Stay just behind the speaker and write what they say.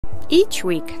Each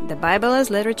week, the Bible as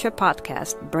Literature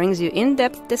podcast brings you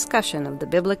in-depth discussion of the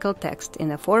biblical text in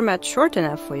a format short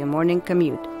enough for your morning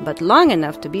commute, but long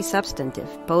enough to be substantive,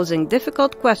 posing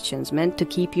difficult questions meant to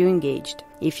keep you engaged.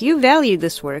 If you value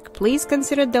this work, please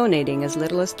consider donating as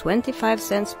little as 25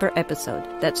 cents per episode.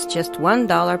 That's just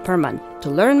 $1 per month. To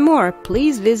learn more,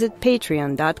 please visit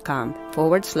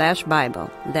patreon.com/Bible.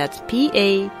 That's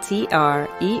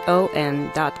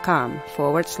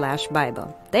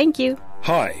patreon.com/Bible. Thank you.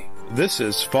 Hi, this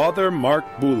is Father Marc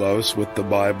Boulos with the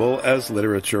Bible as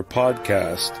Literature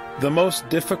podcast. The most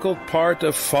difficult part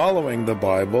of following the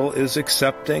Bible is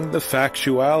accepting the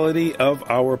factuality of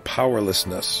our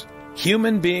powerlessness.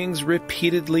 Human beings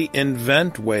repeatedly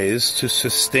invent ways to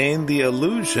sustain the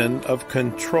illusion of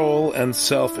control and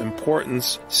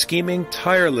self-importance, scheming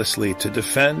tirelessly to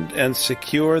defend and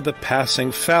secure the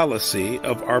passing fallacy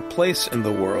of our place in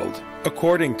the world.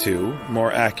 According to,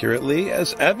 more accurately,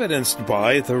 as evidenced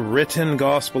by the written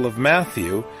Gospel of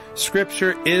Matthew,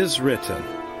 Scripture is written.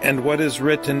 And what is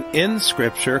written in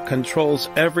Scripture controls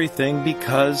everything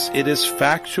because it is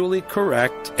factually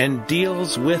correct and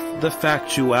deals with the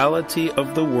factuality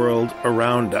of the world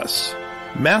around us.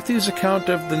 Matthew's account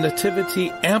of the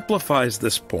Nativity amplifies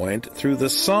this point through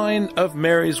the sign of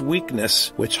Mary's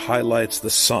weakness, which highlights the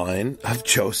sign of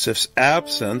Joseph's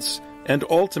absence, and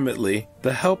ultimately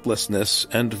the helplessness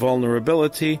and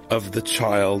vulnerability of the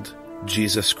child,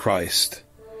 Jesus Christ.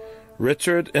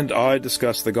 Richard and I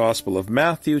discuss the Gospel of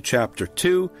Matthew, chapter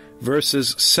 2,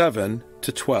 verses 7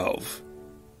 to 12.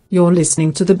 You're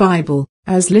listening to the Bible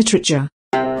as Literature.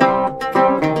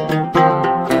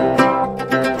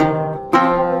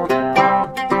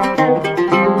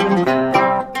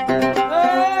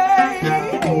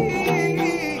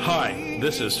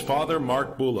 This is Father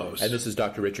Marc Boulos. And this is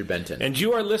Dr. Richard Benton. And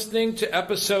you are listening to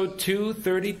episode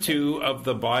 232 of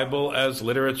the Bible as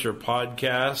Literature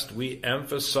podcast. We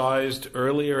emphasized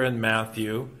earlier in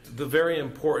Matthew the very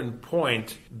important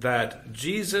point that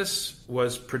Jesus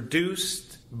was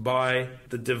produced by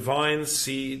the divine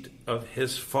seed of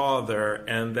his Father,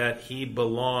 and that he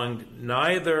belonged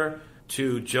neither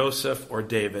to Joseph or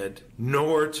David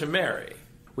nor to Mary.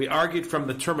 We argued from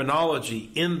the terminology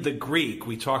in the Greek.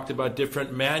 We talked about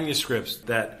different manuscripts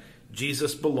that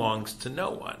Jesus belongs to no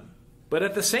one. But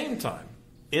at the same time,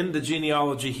 in the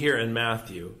genealogy here in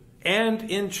Matthew and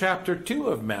in chapter 2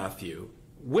 of Matthew,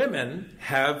 women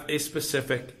have a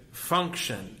specific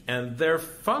function, and their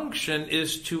function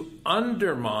is to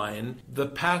undermine the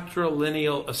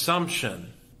patrilineal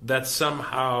assumption that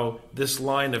somehow this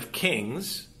line of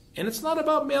kings, and it's not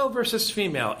about male versus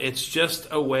female. It's just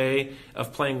a way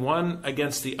of playing one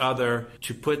against the other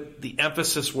to put the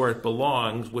emphasis where it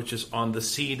belongs, which is on the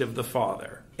seed of the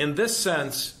Father. In this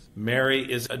sense, Mary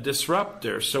is a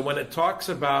disruptor. So when it talks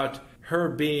about her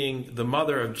being the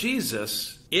mother of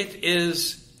Jesus, it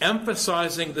is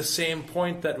emphasizing the same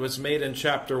point that was made in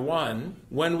chapter 1,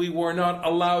 when we were not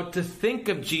allowed to think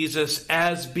of Jesus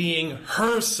as being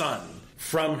her son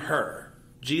from her.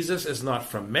 Jesus is not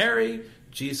from Mary.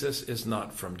 Jesus is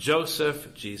not from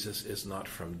Joseph. Jesus is not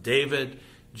from David.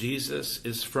 Jesus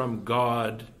is from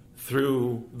God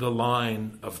through the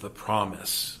line of the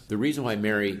promise. The reason why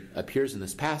Mary appears in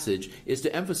this passage is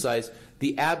to emphasize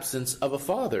the absence of a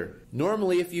father.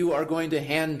 Normally, if you are going to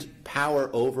hand power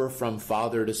over from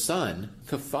father to son,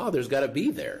 the father's got to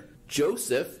be there.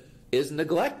 Joseph is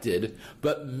neglected,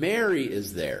 but Mary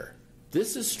is there.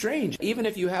 This is strange. Even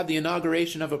if you have the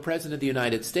inauguration of a president of the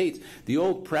United States, the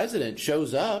old president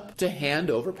shows up to hand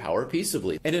over power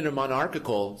peaceably. And in a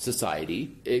monarchical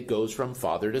society, it goes from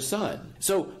father to son.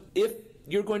 So if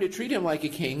you're going to treat him like a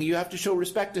king, you have to show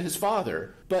respect to his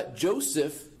father. But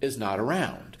Joseph is not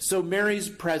around. So Mary's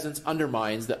presence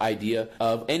undermines the idea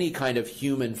of any kind of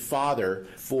human father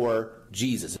for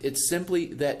Jesus. It's simply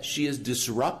that she is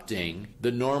disrupting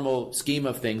the normal scheme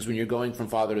of things when you're going from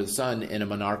father to son in a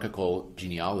monarchical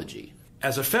genealogy.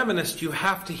 As a feminist, you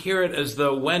have to hear it as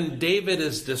though when David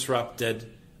is disrupted,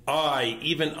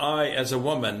 even I as a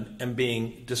woman, am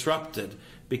being disrupted,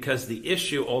 because the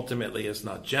issue ultimately is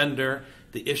not gender,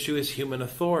 the issue is human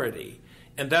authority.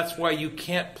 And that's why you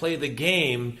can't play the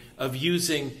game of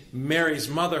using Mary's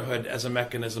motherhood as a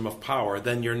mechanism of power.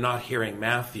 Then you're not hearing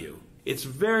Matthew. It's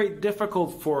very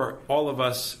difficult for all of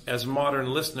us as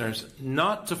modern listeners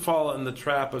not to fall in the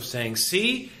trap of saying,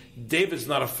 see, David's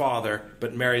not a father,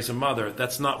 but Mary's a mother.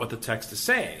 That's not what the text is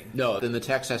saying. No, then the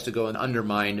text has to go and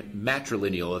undermine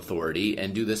matrilineal authority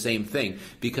and do the same thing,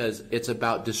 because it's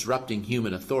about disrupting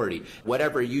human authority.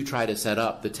 Whatever you try to set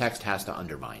up, the text has to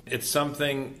undermine. It's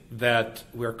something that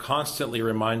we're constantly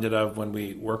reminded of when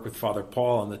we work with Father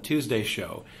Paul on the Tuesday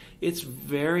show. it's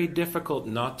very difficult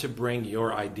not to bring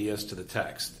your ideas to the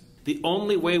text. The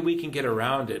only way we can get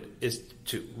around it is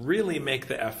to really make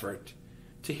the effort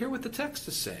to hear what the text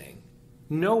is saying.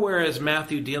 Nowhere is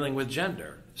Matthew dealing with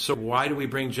gender. So why do we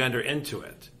bring gender into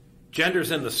it?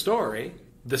 Gender's in the story,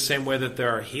 the same way that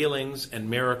there are healings and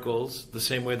miracles, the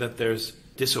same way that there's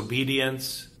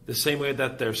disobedience, the same way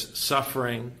that there's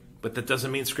suffering, but that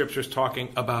doesn't mean Scripture's talking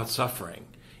about suffering.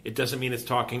 It doesn't mean it's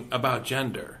talking about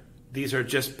gender. These are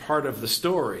just part of the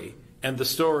story, and the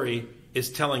story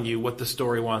is telling you what the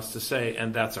story wants to say,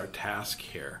 and that's our task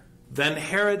here. Then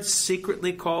Herod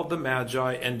secretly called the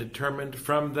Magi and determined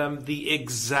from them the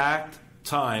exact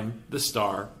time the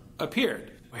star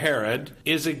appeared. Herod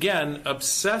is again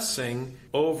obsessing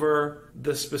over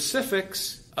the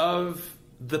specifics of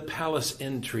the palace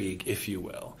intrigue, if you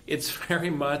will. It's very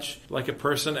much like a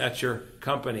person at your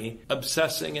company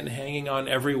obsessing and hanging on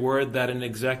every word that an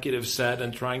executive said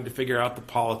and trying to figure out the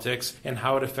politics and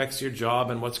how it affects your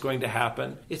job and what's going to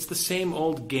happen. It's the same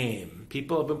old game.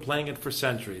 People have been playing it for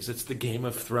centuries. It's the Game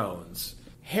of Thrones.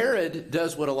 Herod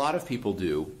does what a lot of people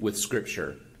do with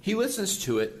Scripture. He listens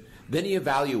to it, then he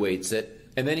evaluates it,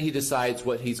 and then he decides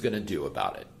what he's going to do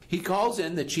about it. He calls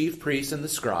in the chief priests and the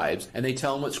scribes, and they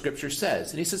tell him what Scripture says.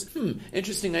 And he says,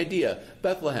 interesting idea.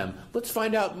 Bethlehem, let's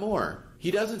find out more.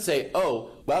 He doesn't say,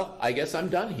 oh, well, I guess I'm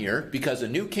done here because a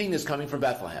new king is coming from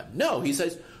Bethlehem. No, he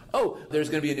says, oh, there's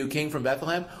going to be a new king from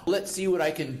Bethlehem. Let's see what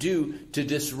I can do to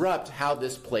disrupt how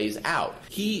this plays out.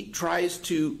 He tries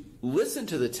to listen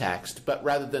to the text, but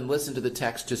rather than listen to the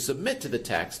text to submit to the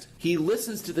text, he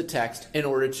listens to the text in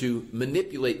order to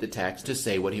manipulate the text to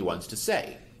say what he wants to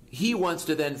say. He wants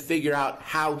to then figure out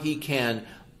how he can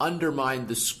undermine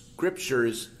the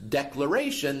Scripture's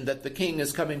declaration that the king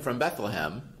is coming from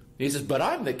Bethlehem. And he says, but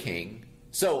I'm the king,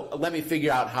 so let me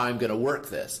figure out how I'm going to work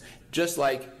this. Just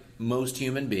like most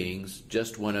human beings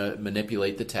just want to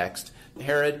manipulate the text,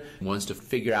 Herod wants to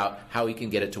figure out how he can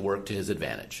get it to work to his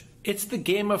advantage. It's the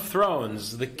Game of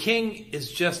Thrones. The king is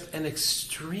just an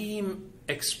extreme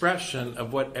expression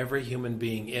of what every human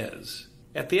being is.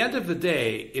 At the end of the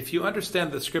day, if you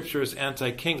understand that Scripture is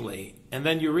anti-kingly, and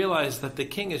then you realize that the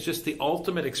king is just the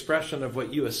ultimate expression of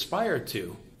what you aspire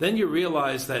to, then you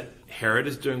realize that Herod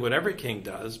is doing what every king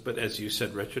does, but as you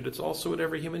said, Richard, it's also what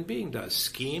every human being does.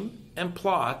 Scheme and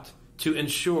plot to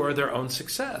ensure their own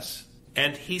success.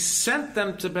 And he sent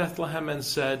them to Bethlehem and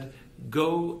said,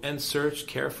 go and search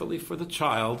carefully for the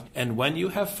child, and when you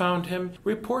have found him,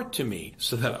 report to me,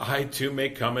 so that I too may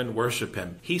come and worship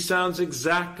him. He sounds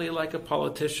exactly like a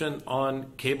politician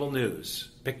on cable news.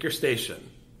 Pick your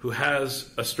station. Who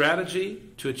has a strategy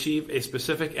to achieve a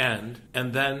specific end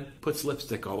and then puts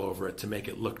lipstick all over it to make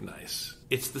it look nice.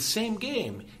 It's the same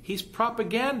game. He's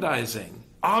propagandizing.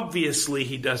 Obviously,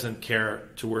 he doesn't care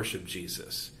to worship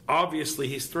Jesus. Obviously,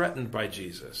 he's threatened by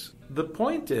Jesus. The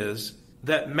point is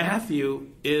that Matthew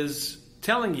is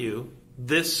telling you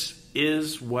this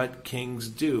is what kings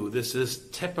do. This is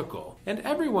typical. And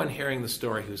everyone hearing the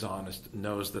story who's honest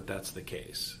knows that that's the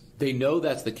case. They know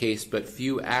that's the case, but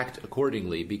few act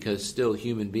accordingly because still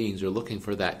human beings are looking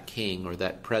for that king or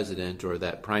that president or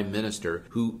that prime minister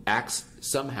who acts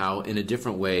somehow in a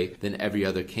different way than every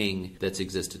other king that's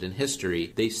existed in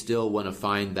history. They still want to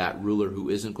find that ruler who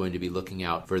isn't going to be looking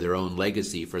out for their own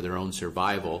legacy, for their own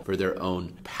survival, for their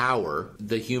own power.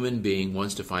 The human being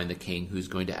wants to find the king who's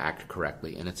going to act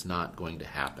correctly, and it's not going to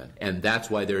happen. And that's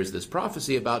why there is this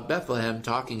prophecy about Bethlehem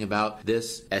talking about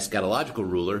this eschatological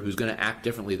ruler who's going to act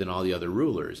differently than all the other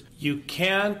rulers. You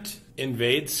can't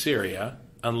invade Syria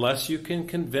unless you can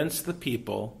convince the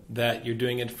people that you're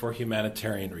doing it for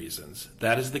humanitarian reasons.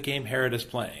 That is the game Herod is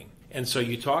playing. And so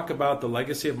you talk about the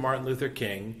legacy of Martin Luther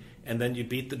King, and then you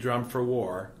beat the drum for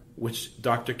war, which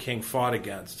Dr. King fought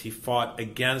against. He fought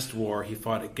against war. He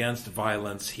fought against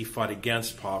violence. He fought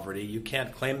against poverty. You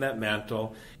can't claim that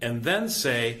mantle and then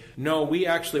say, no, we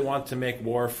actually want to make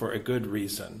war for a good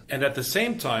reason. And at the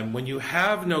same time, when you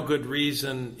have no good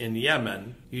reason in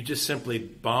Yemen, you just simply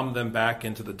bomb them back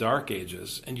into the Dark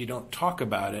Ages, and you don't talk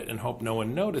about it and hope no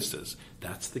one notices.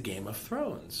 That's the Game of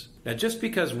Thrones. Now, just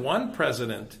because one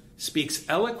president speaks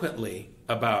eloquently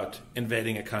about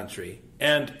invading a country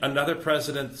and another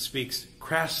president speaks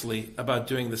crassly about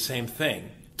doing the same thing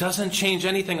doesn't change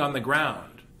anything on the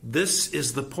ground. This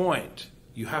is the point.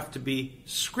 You have to be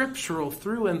scriptural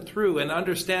through and through and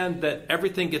understand that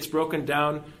everything gets broken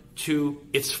down to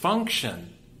its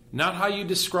function, not how you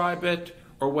describe it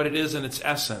or what it is in its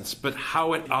essence, but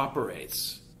how it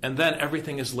operates. And then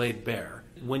everything is laid bare.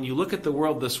 When you look at the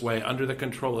world this way, under the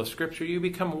control of Scripture, you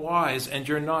become wise and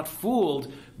you're not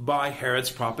fooled by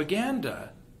Herod's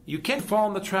propaganda. You can't fall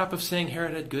in the trap of saying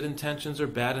Herod had good intentions or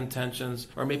bad intentions,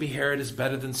 or maybe Herod is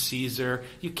better than Caesar.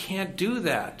 You can't do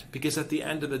that, because at the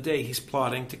end of the day, he's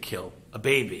plotting to kill a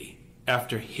baby.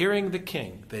 After hearing the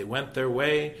king, they went their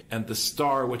way, and the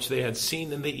star which they had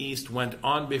seen in the east went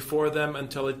on before them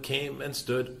until it came and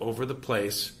stood over the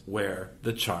place where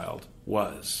the child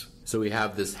was. So we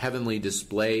have this heavenly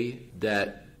display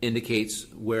that indicates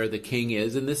where the king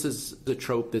is, and this is the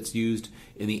trope that's used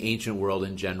in the ancient world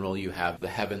in general. You have the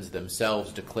heavens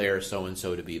themselves declare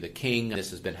so-and-so to be the king.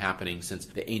 This has been happening since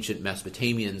the ancient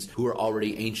Mesopotamians, who were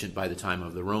already ancient by the time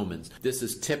of the Romans. This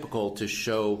is typical to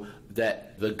show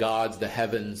that the gods, the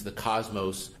heavens, the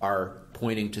cosmos are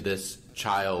pointing to this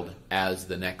child as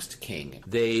the next king.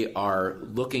 They are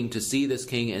looking to see this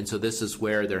king, and so this is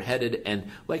where they're headed.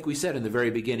 And like we said in the very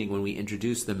beginning when we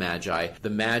introduced the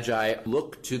Magi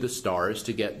look to the stars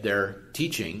to get their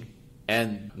teaching,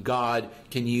 and God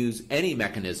can use any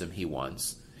mechanism he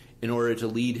wants in order to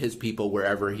lead his people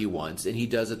wherever he wants, and he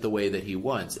does it the way that he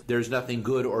wants. There's nothing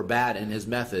good or bad in his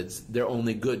methods. They're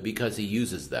only good because he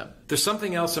uses them. There's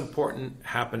something else important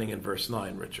happening in verse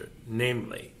 9, Richard,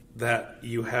 namely that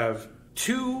you have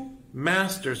two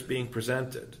masters being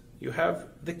presented. You have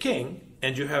the king,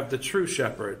 and you have the true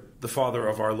shepherd, the Father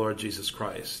of our Lord Jesus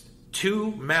Christ.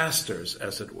 Two masters,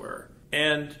 as it were.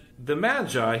 And the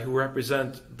Magi, who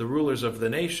represent the rulers of the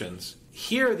nations,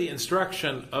 hear the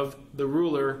instruction of the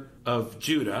ruler of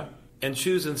Judah and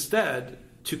choose instead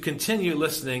to continue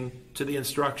listening to the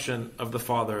instruction of the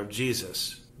Father of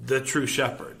Jesus, the true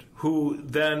shepherd, who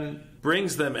then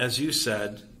brings them, as you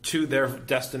said, to their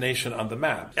destination on the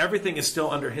map. Everything is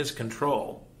still under his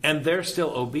control, and they're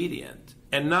still obedient.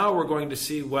 And now we're going to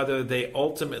see whether they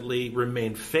ultimately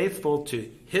remain faithful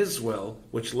to his will,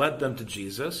 which led them to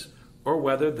Jesus, or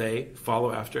whether they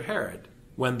follow after Herod.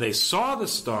 When they saw the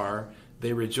star,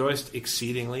 they rejoiced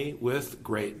exceedingly with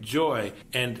great joy.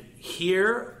 And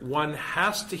here one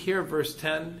has to hear verse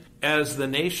 10 as the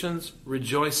nations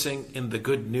rejoicing in the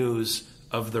good news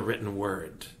of the written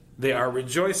word. They are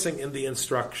rejoicing in the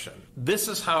instruction. This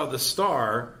is how the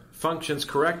star functions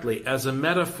correctly as a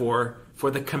metaphor for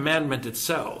the commandment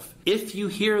itself. If you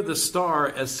hear the star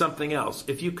as something else,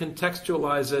 if you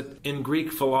contextualize it in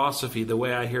Greek philosophy, the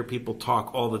way I hear people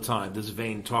talk all the time, this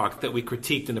vain talk that we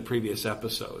critiqued in a previous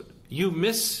episode, you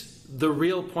miss the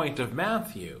real point of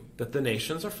Matthew, that the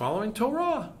nations are following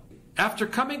Torah. After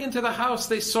coming into the house,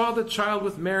 they saw the child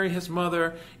with Mary, his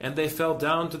mother, and they fell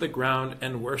down to the ground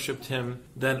and worshipped him.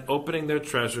 Then, opening their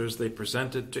treasures, they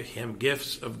presented to him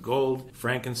gifts of gold,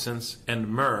 frankincense, and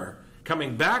myrrh.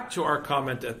 Coming back to our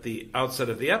comment at the outset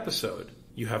of the episode,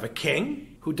 you have a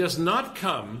king who does not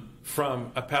come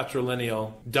from a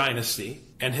patrilineal dynasty,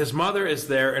 and his mother is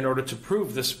there in order to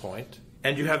prove this point.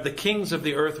 And you have the kings of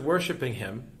the earth worshiping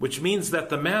him, which means that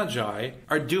the Magi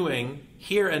are doing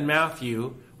here in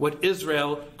Matthew what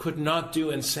Israel could not do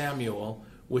in Samuel,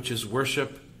 which is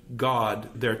worship God,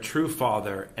 their true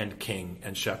father and king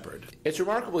and shepherd. It's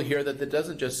remarkable here that it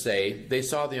doesn't just say they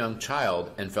saw the young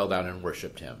child and fell down and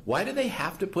worshipped him. Why do they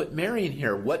have to put Mary in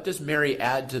here? What does Mary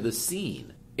add to the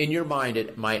scene? In your mind,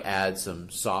 it might add some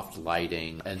soft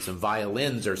lighting and some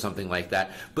violins or something like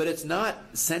that, but it's not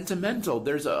sentimental.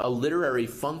 There's a literary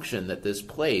function that this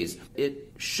plays.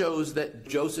 It shows that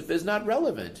Joseph is not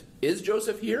relevant. Is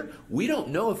Joseph here? We don't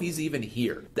know if he's even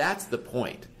here. That's the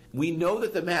point. We know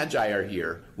that the Magi are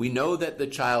here, we know that the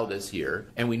child is here,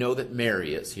 and we know that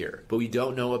Mary is here, but we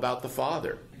don't know about the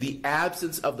father. The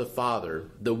absence of the father,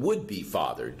 the would-be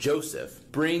father,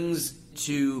 Joseph, brings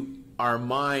to our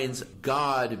minds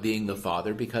God being the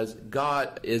father, because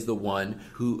God is the one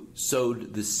who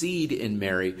sowed the seed in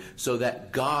Mary so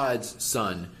that God's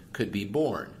son could be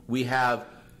born. We have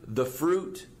the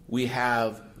fruit, we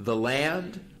have the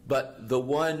land, but the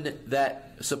one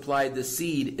that supplied the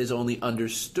seed is only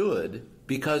understood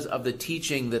because of the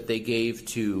teaching that they gave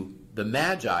to the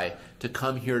Magi to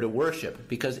come here to worship.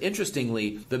 Because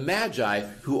interestingly, the Magi,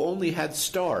 who only had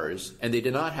stars and they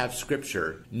did not have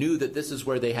scripture, knew that this is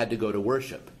where they had to go to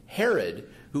worship. Herod,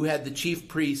 who had the chief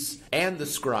priests and the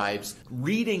scribes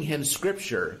reading him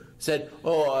scripture, said,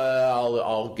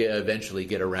 I'll eventually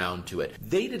get around to it.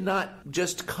 They did not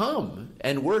just come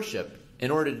and worship in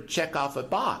order to check off a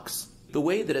box. The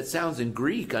way that it sounds in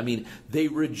Greek, they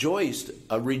rejoiced,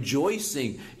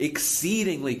 rejoicing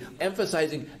exceedingly,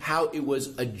 emphasizing how it was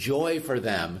a joy for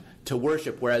them to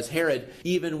worship. Whereas Herod,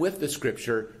 even with the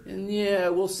scripture,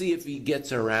 we'll see if he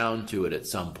gets around to it at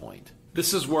some point.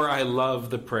 This is where I love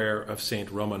the prayer of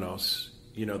Saint Romanos,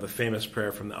 the famous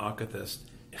prayer from the Akathist.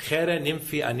 Chere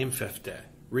nymphi animphefte.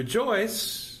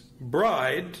 Rejoice,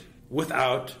 bride,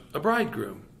 without a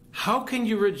bridegroom. How can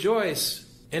you rejoice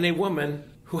in a woman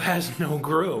who has no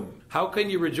groom? How can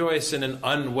you rejoice in an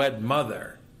unwed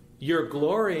mother? You're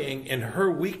glorying in her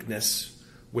weakness,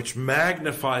 which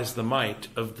magnifies the might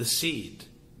of the seed,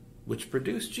 which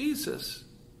produced Jesus.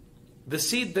 The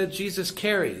seed that Jesus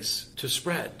carries to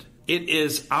spread. It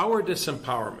is our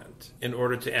disempowerment in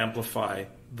order to amplify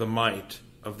the might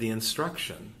of the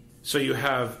instruction. So you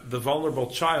have the vulnerable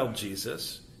child,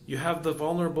 Jesus. You have the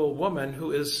vulnerable woman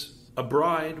who is a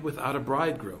bride without a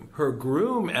bridegroom. Her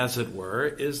groom, as it were,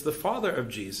 is the father of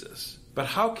Jesus. But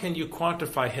how can you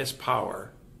quantify his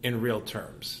power in real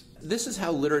terms? This is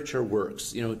how literature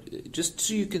works. Just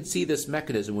so you can see this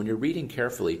mechanism when you're reading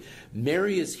carefully,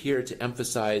 Mary is here to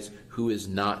emphasize who is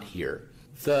not here.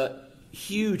 The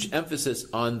huge emphasis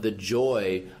on the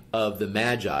joy of the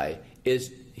Magi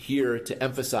is here to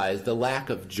emphasize the lack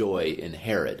of joy in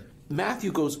Herod.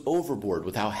 Matthew goes overboard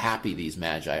with how happy these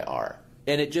Magi are.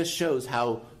 And it just shows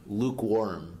how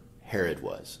lukewarm Herod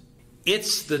was.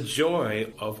 It's the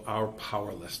joy of our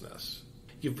powerlessness.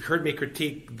 You've heard me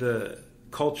critique the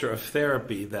culture of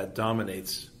therapy that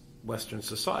dominates Western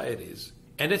societies.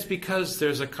 And it's because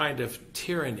there's a kind of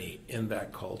tyranny in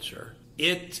that culture.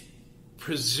 It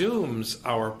presumes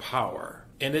our power,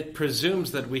 and it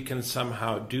presumes that we can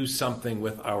somehow do something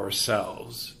with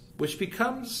ourselves, which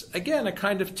becomes, again, a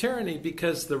kind of tyranny,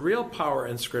 because the real power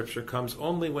in Scripture comes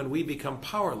only when we become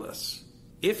powerless.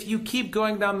 If you keep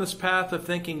going down this path of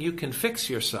thinking you can fix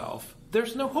yourself,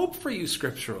 there's no hope for you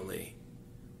scripturally.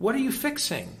 What are you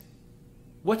fixing?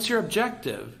 What's your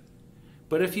objective?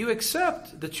 But if you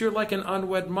accept that you're like an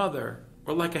unwed mother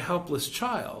or like a helpless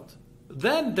child,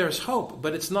 then there's hope,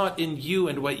 but it's not in you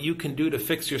and what you can do to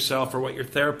fix yourself or what your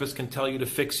therapist can tell you to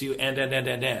fix you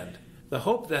and. The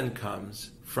hope then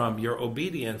comes from your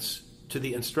obedience to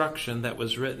the instruction that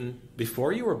was written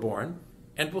before you were born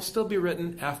and will still be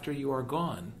written after you are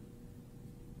gone.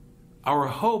 Our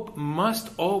hope must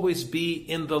always be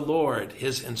in the Lord,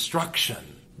 his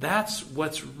instruction. That's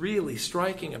what's really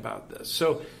striking about this.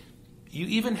 So you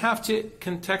even have to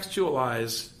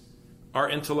contextualize our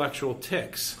intellectual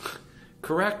tics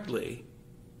correctly.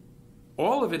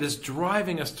 All of it is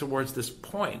driving us towards this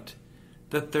point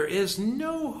that there is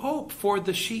no hope for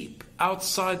the sheep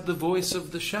outside the voice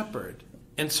of the shepherd.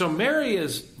 And so Mary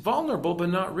is vulnerable, but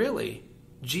not really.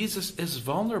 Jesus is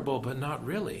vulnerable, but not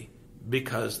really.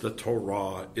 Because the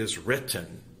Torah is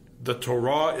written. The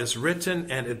Torah is written,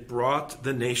 and it brought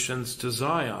the nations to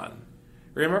Zion.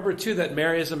 Remember, too, that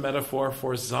Mary is a metaphor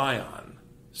for Zion.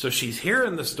 So she's here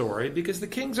in the story because the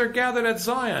kings are gathered at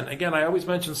Zion. Again, I always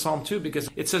mention Psalm 2 because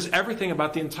it says everything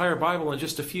about the entire Bible in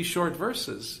just a few short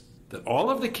verses. That all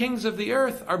of the kings of the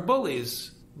earth are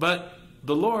bullies, but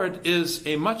the Lord is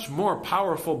a much more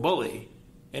powerful bully,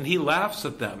 and he laughs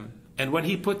at them. And when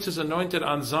he puts his anointed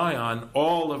on Zion,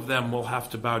 all of them will have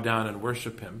to bow down and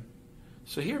worship him.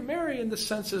 So here Mary, in the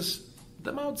sense, is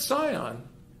the Mount Zion.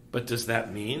 But does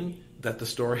that mean that the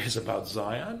story is about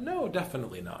Zion? No,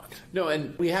 definitely not. No,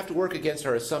 and we have to work against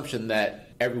our assumption that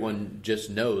everyone just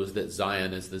knows that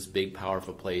Zion is this big,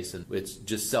 powerful place, and it's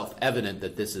just self-evident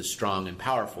that this is strong and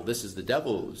powerful. This is the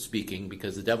devil speaking,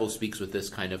 because the devil speaks with this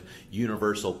kind of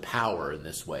universal power in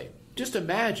this way. Just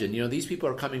imagine, these people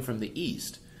are coming from the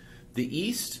East. The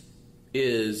East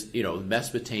is,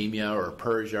 Mesopotamia or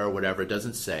Persia or whatever, it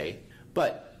doesn't say,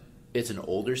 but it's an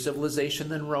older civilization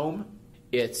than Rome.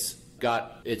 It's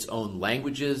got its own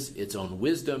languages, its own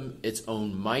wisdom, its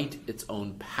own might, its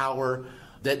own power,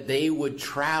 that they would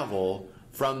travel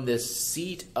from this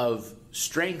seat of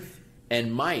strength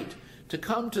and might to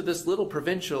come to this little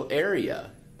provincial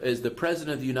area. Is the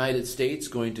President of the United States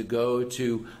going to go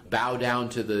to bow down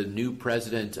to the new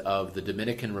president of the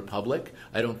Dominican Republic?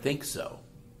 I don't think so.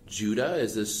 Judah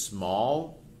is a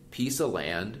small piece of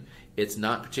land. It's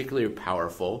not particularly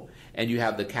powerful. And you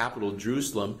have the capital,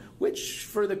 Jerusalem, which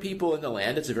for the people in the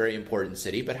land, it's a very important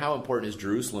city. But how important is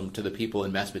Jerusalem to the people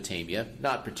in Mesopotamia?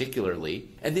 Not particularly.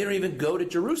 And they don't even go to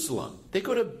Jerusalem. They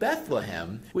go to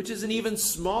Bethlehem, which is an even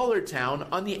smaller town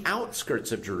on the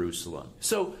outskirts of Jerusalem.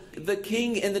 So the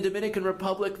king in the Dominican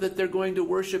Republic that they're going to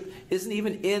worship isn't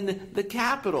even in the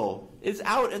capital. It's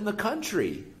out in the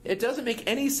country. It doesn't make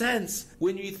any sense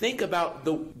when you think about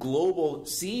the global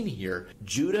scene here.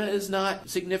 Judah is not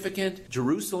significant,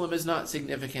 Jerusalem is not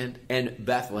significant, and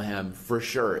Bethlehem for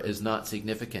sure is not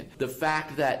significant. The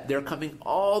fact that they're coming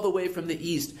all the way from the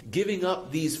east, giving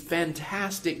up these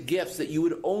fantastic gifts that you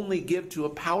would only give to a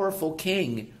powerful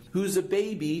king who's a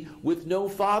baby with no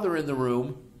father in the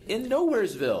room in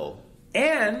Nowheresville.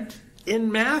 And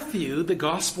in Matthew, the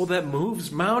gospel that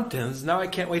moves mountains, now I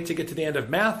can't wait to get to the end of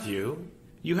Matthew,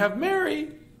 you have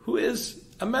Mary, who is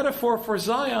a metaphor for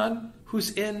Zion,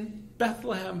 who's in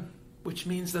Bethlehem. which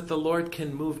means that the Lord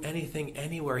can move anything,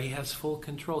 anywhere. He has full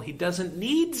control. He doesn't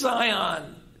need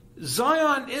Zion.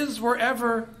 Zion is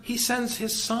wherever he sends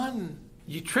his Son.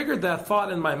 You triggered that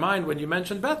thought in my mind when you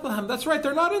mentioned Bethlehem. That's right,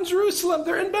 they're not in Jerusalem,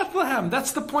 they're in Bethlehem.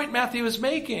 That's the point Matthew is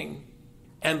making.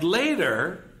 And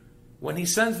later, when he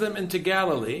sends them into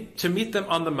Galilee to meet them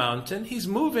on the mountain, he's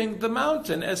moving the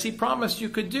mountain as he promised you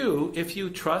could do if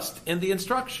you trust in the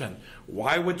instruction.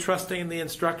 Why would trusting in the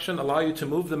instruction allow you to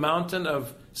move the mountain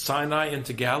of Sinai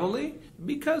into Galilee?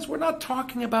 Because we're not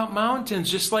talking about mountains,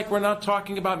 just like we're not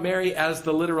talking about Mary as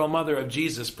the literal mother of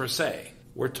Jesus per se.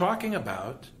 We're talking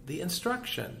about the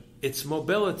instruction, its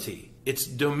mobility, its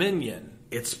dominion,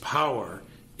 its power,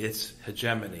 its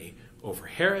hegemony over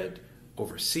Herod,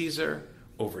 over Caesar,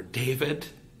 over David,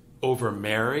 over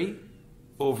Mary,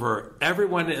 over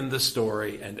everyone in the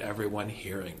story and everyone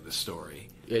hearing the story.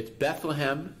 It's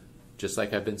Bethlehem, just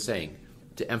like I've been saying,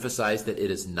 to emphasize that it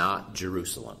is not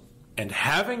Jerusalem. And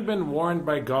having been warned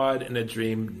by God in a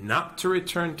dream not to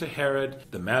return to Herod,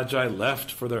 the Magi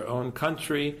left for their own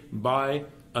country by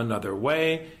another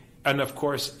way. And of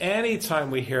course, anytime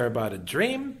we hear about a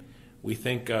dream, we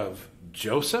think of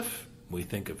Joseph, we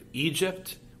think of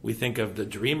Egypt, we think of the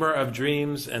dreamer of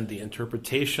dreams and the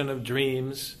interpretation of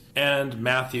dreams. And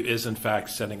Matthew is, in fact,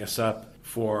 setting us up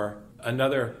for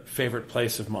another favorite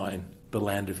place of mine, the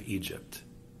land of Egypt.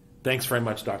 Thanks very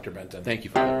much, Dr. Benton. Thank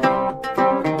you, Father.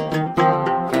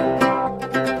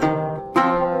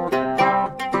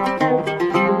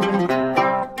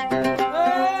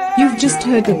 You've just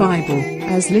heard the Bible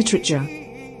as literature.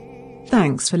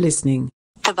 Thanks for listening.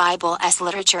 The Bible as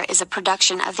Literature is a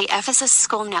production of the Ephesus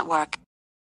School Network.